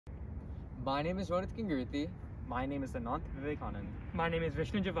My name is Ronith Gungurthi. My name is Ananth Vivekanand. My name is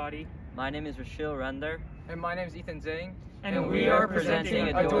Vishnu Juvadi. My name is Rushil, Randhar. And my name is Zhang. And we are presenting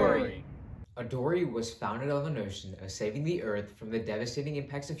ADORI. ADORI was founded on the notion of saving the Earth from the devastating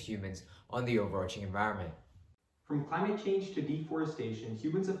impacts of humans on the overarching environment. From climate change to deforestation,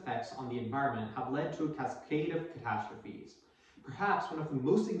 humans' effects on the environment have led to a cascade of catastrophes. Perhaps one of the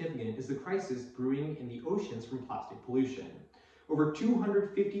most significant is the crisis brewing in the oceans from plastic pollution. Over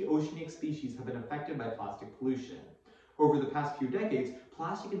 250 oceanic species have been affected by plastic pollution. Over the past few decades,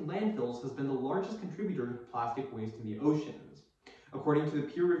 plastic in landfills has been the largest contributor to plastic waste in the oceans. According to the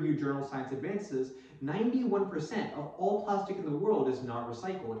peer-reviewed journal Science Advances, 91% of all plastic in the world is not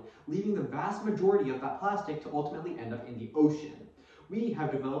recycled, leaving the vast majority of that plastic to ultimately end up in the ocean. We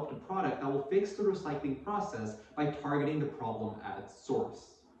have developed a product that will fix the recycling process by targeting the problem at its source.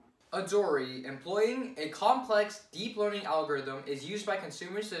 ADORI, employing a complex deep learning algorithm, is used by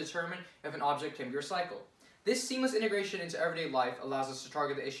consumers to determine if an object can be recycled. This seamless integration into everyday life allows us to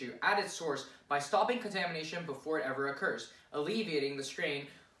target the issue at its source by stopping contamination before it ever occurs, alleviating the strain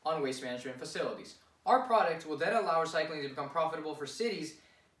on waste management facilities. Our product will then allow recycling to become profitable for cities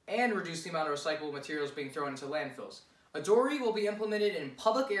and reduce the amount of recyclable materials being thrown into landfills. ADORI will be implemented in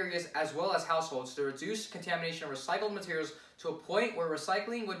public areas as well as households to reduce contamination of recycled materials to a point where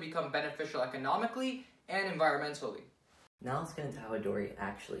recycling would become beneficial economically and environmentally. Now let's get into how ADORI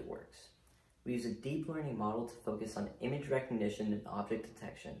actually works. We use a deep learning model to focus on image recognition and object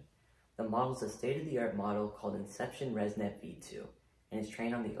detection. The model is a state-of-the-art model called Inception ResNet v2 and is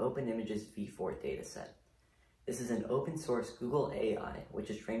trained on the OpenImages v4 dataset. This is an open-source Google AI which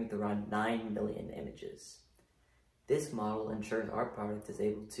is trained with around 9 million images. This model ensures our product is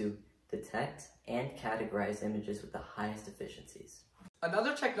able to detect and categorize images with the highest efficiencies.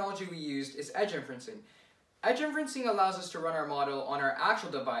 Another technology we used is edge inferencing. Edge inferencing allows us to run our model on our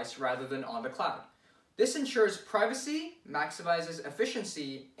actual device rather than on the cloud. This ensures privacy, maximizes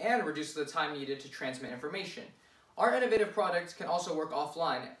efficiency, and reduces the time needed to transmit information. Our innovative products can also work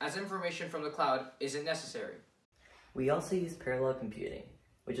offline, as information from the cloud isn't necessary. We also use parallel computing,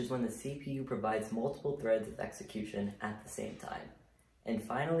 which is when the CPU provides multiple threads of execution at the same time. And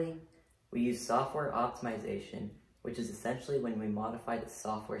finally, we use software optimization, which is essentially when we modify the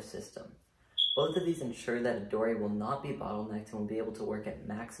software system. Both of these ensure that ADORI will not be bottlenecked and will be able to work at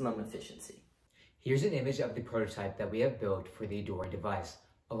maximum efficiency. Here's an image of the prototype that we have built for the ADORI device,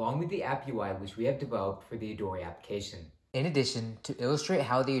 along with the app UI which we have developed for the ADORI application. In addition, to illustrate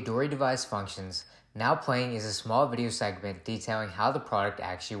how the ADORI device functions, now playing is a small video segment detailing how the product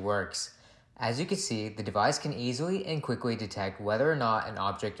actually works. As you can see, the device can easily and quickly detect whether or not an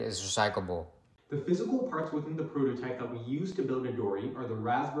object is recyclable. The physical parts within the prototype that we used to build ADORI are the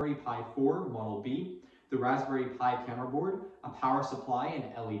Raspberry Pi 4 Model B, the Raspberry Pi camera board, a power supply, and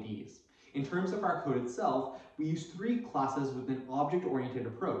LEDs. In terms of our code itself, we use 3 classes with an object-oriented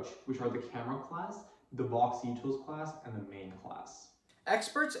approach, which are the camera class, the box utils class, and the main class.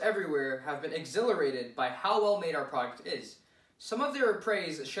 Experts everywhere have been exhilarated by how well made our product is. Some of their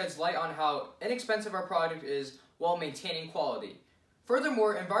praise sheds light on how inexpensive our product is while maintaining quality.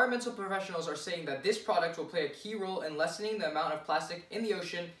 Furthermore, environmental professionals are saying that this product will play a key role in lessening the amount of plastic in the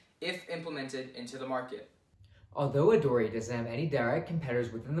ocean if implemented into the market. Although ADORI doesn't have any direct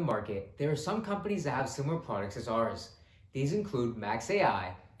competitors within the market, there are some companies that have similar products as ours. These include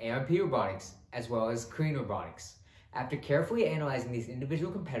MaxAI, AMP Robotics, as well as Korean Robotics. After carefully analyzing these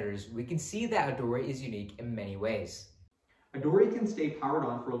individual competitors, we can see that ADORI is unique in many ways. ADORI can stay powered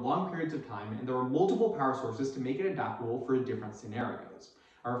on for long periods of time, and there are multiple power sources to make it adaptable for different scenarios.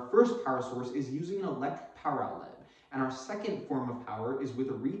 Our first power source is using an electric power outlet, and our second form of power is with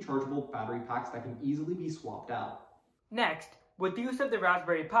a rechargeable battery packs that can easily be swapped out. Next, with the use of the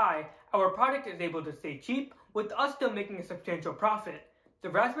Raspberry Pi, our product is able to stay cheap, with us still making a substantial profit. The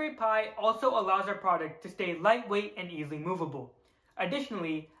Raspberry Pi also allows our product to stay lightweight and easily movable.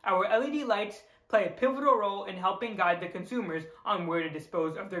 Additionally, our LED lights play a pivotal role in helping guide the consumers on where to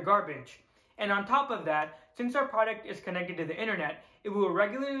dispose of their garbage. And on top of that, since our product is connected to the internet, it will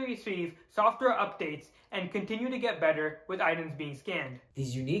regularly receive software updates and continue to get better with items being scanned.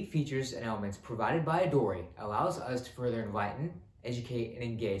 These unique features and elements provided by ADORI allows us to further enlighten, educate, and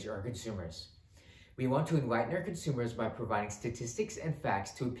engage our consumers. We want to enlighten our consumers by providing statistics and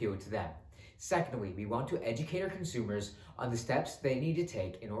facts to appeal to them. Secondly, we want to educate our consumers on the steps they need to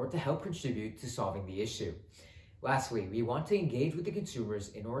take in order to help contribute to solving the issue. Lastly, we want to engage with the consumers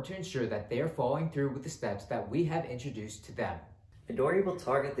in order to ensure that they are following through with the steps that we have introduced to them. ADORI will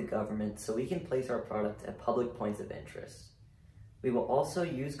target the government so we can place our product at public points of interest. We will also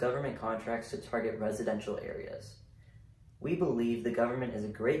use government contracts to target residential areas. We believe the government is a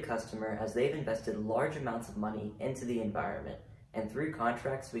great customer as they've invested large amounts of money into the environment, and through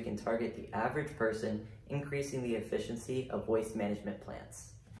contracts we can target the average person, increasing the efficiency of waste management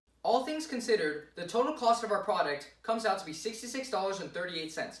plants. All things considered, the total cost of our product comes out to be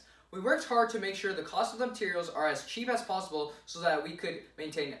 $66.38. We worked hard to make sure the cost of the materials are as cheap as possible so that we could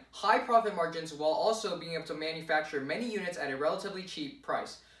maintain high profit margins while also being able to manufacture many units at a relatively cheap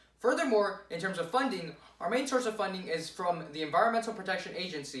price. Furthermore, in terms of funding, our main source of funding is from the Environmental Protection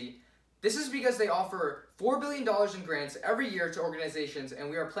Agency. This is because they offer $4 billion in grants every year to organizations, and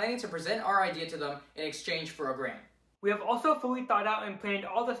we are planning to present our idea to them in exchange for a grant. We have also fully thought out and planned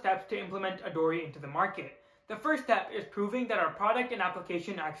all the steps to implement ADORI into the market. The first step is proving that our product and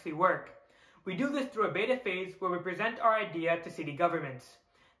application actually work. We do this through a beta phase where we present our idea to city governments.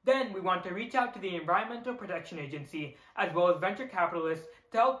 Then we want to reach out to the Environmental Protection Agency as well as venture capitalists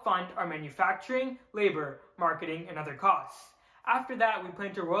to help fund our manufacturing, labor, marketing, and other costs. After that, we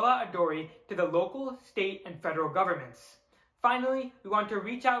plan to roll out ADORI to the local, state, and federal governments. Finally, we want to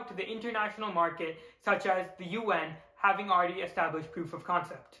reach out to the international market such as the UN, having already established proof of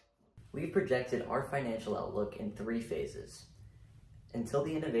concept. We've projected our financial outlook in 3 phases: until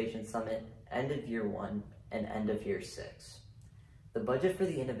the Innovation Summit, end of year 1, and end of year 6. The budget for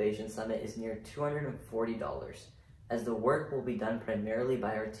the Innovation Summit is near $240, as the work will be done primarily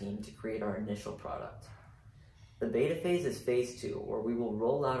by our team to create our initial product. The beta phase is phase 2, where we will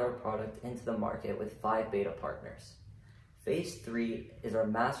roll out our product into the market with 5 beta partners. Phase 3 is our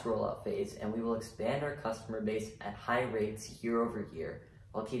mass rollout phase, and we will expand our customer base at high rates year over year,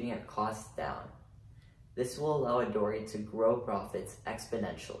 while keeping our costs down. This will allow ADORI to grow profits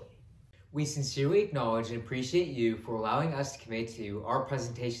exponentially. We sincerely acknowledge and appreciate you for allowing us to commit to our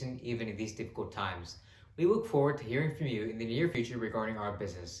presentation even in these difficult times. We look forward to hearing from you in the near future regarding our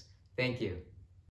business. Thank you.